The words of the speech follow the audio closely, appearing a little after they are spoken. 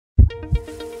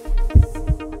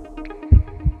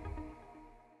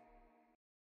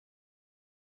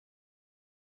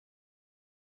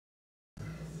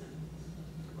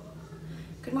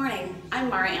Good morning. I'm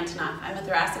Mara Antonoff. I'm a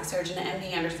thoracic surgeon at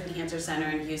MD Anderson Cancer Center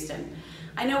in Houston.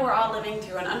 I know we're all living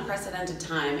through an unprecedented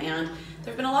time, and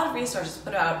there have been a lot of resources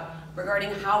put out regarding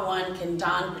how one can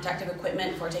don protective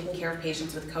equipment for taking care of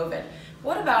patients with COVID.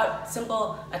 What about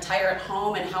simple attire at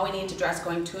home and how we need to dress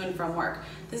going to and from work?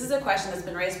 This is a question that's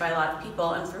been raised by a lot of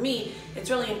people, and for me, it's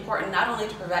really important not only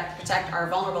to protect our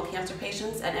vulnerable cancer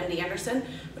patients at MD Anderson,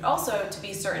 but also to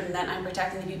be certain that I'm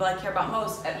protecting the people I care about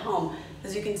most at home.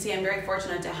 As you can see, I'm very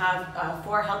fortunate to have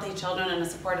 4 healthy children and a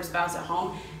supportive spouse at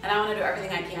home, and I want to do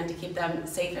everything I can to keep them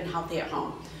safe and healthy at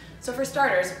home. So for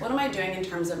starters, what am I doing in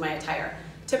terms of my attire?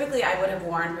 Typically, I would have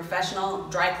worn professional,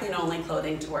 dry clean only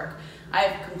clothing to work.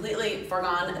 I've completely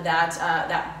foregone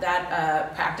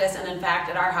that practice, and in fact,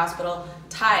 at our hospital,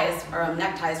 ties or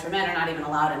neckties for men are not even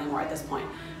allowed anymore at this point.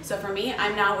 So for me,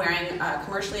 I'm now wearing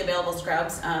commercially available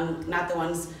scrubs, not the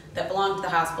ones that belong to the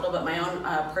hospital, but my own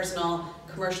personal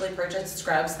commercially purchased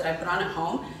scrubs that I put on at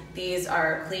home. These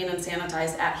are clean and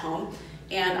sanitized at home,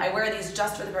 and I wear these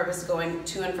just for the purpose of going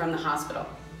to and from the hospital.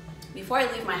 Before I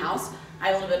leave my house, I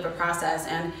have a little bit of a process,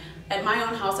 and at my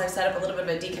own house, I've set up a little bit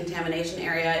of a decontamination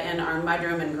area in our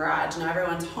mudroom and garage. Now,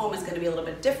 everyone's home is going to be a little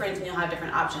bit different, and you'll have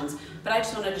different options, but I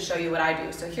just wanted to show you what I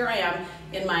do. So here I am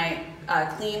in my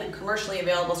clean, commercially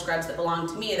available scrubs that belong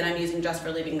to me that I'm using just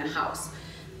for leaving the house.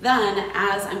 Then,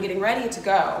 as I'm getting ready to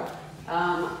go,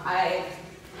 I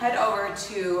head over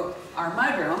to our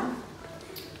mudroom,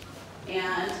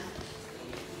 and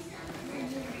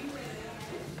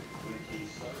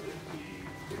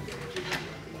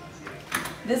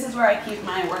this is where I keep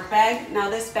my work bag. Now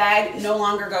this bag no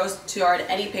longer goes toward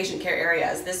any patient care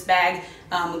areas. This bag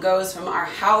goes from our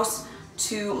house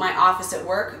to my office at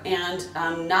work and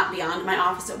not beyond my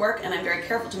office at work, and I'm very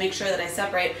careful to make sure that I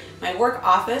separate my work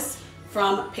office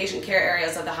from patient care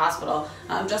areas of the hospital,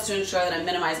 just to ensure that I'm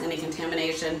minimizing any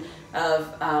contamination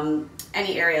of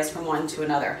any areas from one to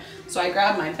another. So I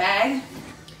grab my bag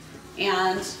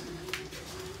and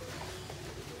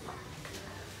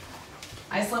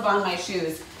I slip on my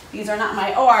shoes. These are not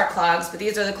my OR clogs, but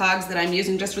these are the clogs that I'm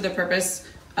using just for the purpose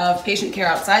of patient care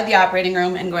outside the operating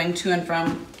room and going to and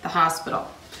from the hospital.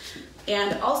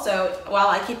 And also, while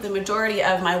I keep the majority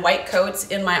of my white coats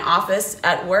in my office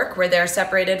at work, where they're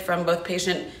separated from both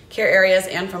patient care areas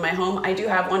and from my home, I do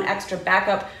have one extra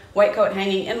backup white coat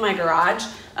hanging in my garage,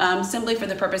 simply for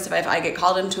the purpose of if I get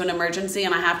called into an emergency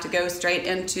and I have to go straight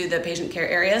into the patient care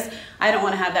areas, I don't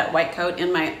want to have that white coat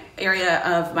in my area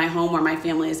of my home where my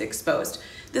family is exposed.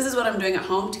 This is what I'm doing at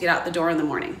home to get out the door in the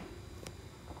morning.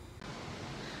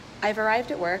 I've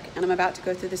arrived at work and I'm about to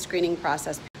go through the screening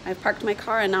process. I've parked my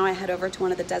car and now I head over to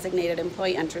one of the designated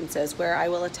employee entrances where I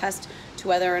will attest to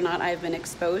whether or not I've been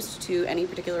exposed to any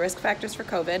particular risk factors for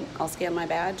COVID. I'll scan my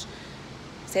badge,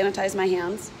 sanitize my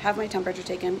hands, have my temperature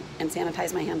taken, and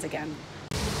sanitize my hands again.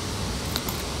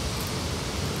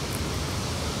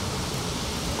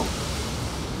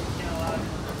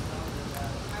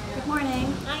 Good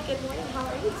morning. Hi, good morning. How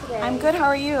are you today? I'm good. How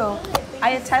are you? Good. I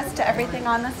attest to everything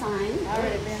on the sign. All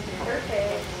right,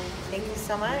 perfect. Thank you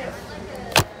so much.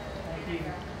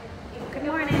 Good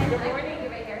morning. Good morning.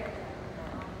 You're right here.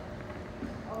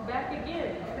 Back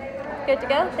again. Good to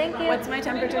go. Thank you. What's my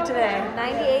temperature today?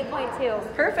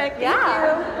 98.2. Perfect. Thank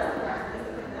Yeah. you.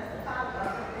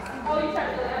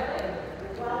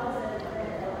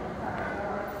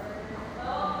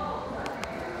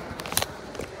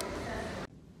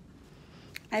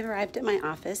 I've arrived at my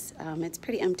office. It's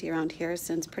pretty empty around here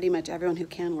since pretty much everyone who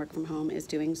can work from home is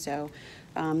doing so.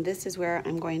 This is where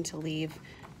I'm going to leave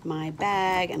my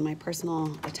bag and my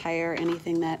personal attire.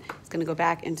 Anything that is going to go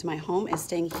back into my home is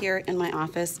staying here in my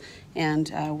office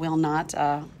and will not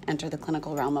enter the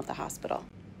clinical realm of the hospital.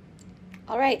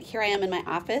 All right, here I am in my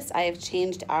office. I have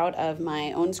changed out of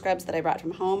my own scrubs that I brought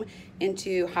from home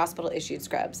into hospital-issued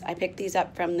scrubs. I picked these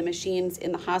up from the machines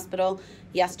in the hospital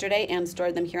yesterday and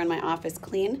stored them here in my office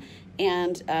clean,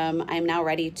 and I'm now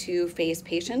ready to face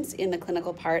patients in the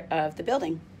clinical part of the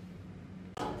building.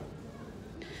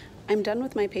 I'm done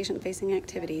with my patient-facing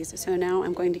activities, so now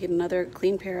I'm going to get another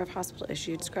clean pair of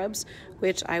hospital-issued scrubs,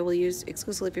 which I will use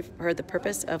exclusively for the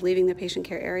purpose of leaving the patient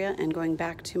care area and going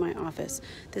back to my office.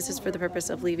 This is for the purpose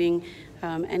of leaving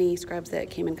any scrubs that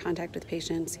came in contact with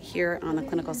patients here on the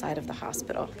clinical side of the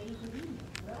hospital.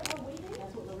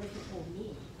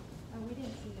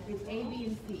 It's A, B,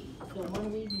 and C. So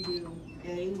one week you do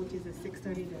A, which is at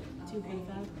 6:30 to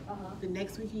 2:45. The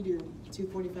next week you do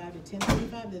 2:45 to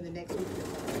 10:45. Then the next week you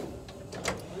do.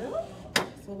 Really?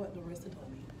 So what Larissa told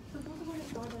me.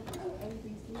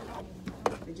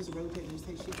 They just rotate and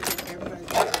say she everybody's.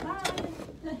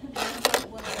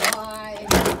 Why?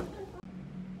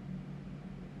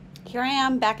 Here I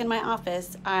am back in my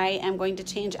office. I am going to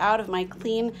change out of my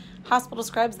clean hospital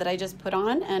scrubs that I just put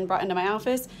on and brought into my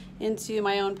office into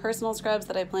my own personal scrubs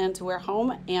that I plan to wear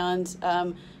home and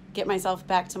get myself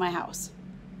back to my house.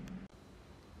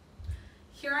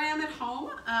 Here I am at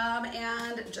home,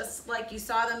 and just like you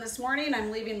saw them this morning,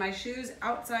 I'm leaving my shoes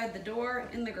outside the door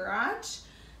in the garage,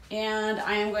 and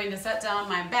I am going to set down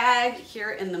my bag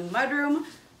here in the mudroom,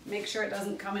 make sure it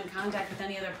doesn't come in contact with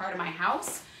any other part of my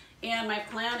house. And my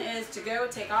plan is to go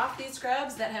take off these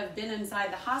scrubs that have been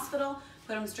inside the hospital,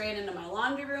 put them straight into my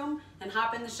laundry room, and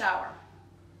hop in the shower.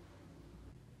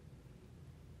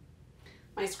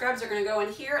 My scrubs are going to go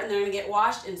in here and they're going to get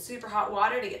washed in super hot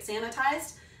water to get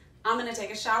sanitized. I'm going to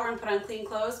take a shower and put on clean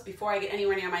clothes before I get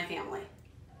anywhere near my family.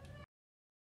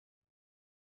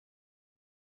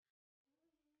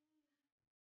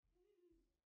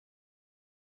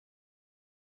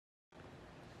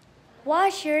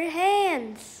 Wash your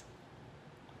hands.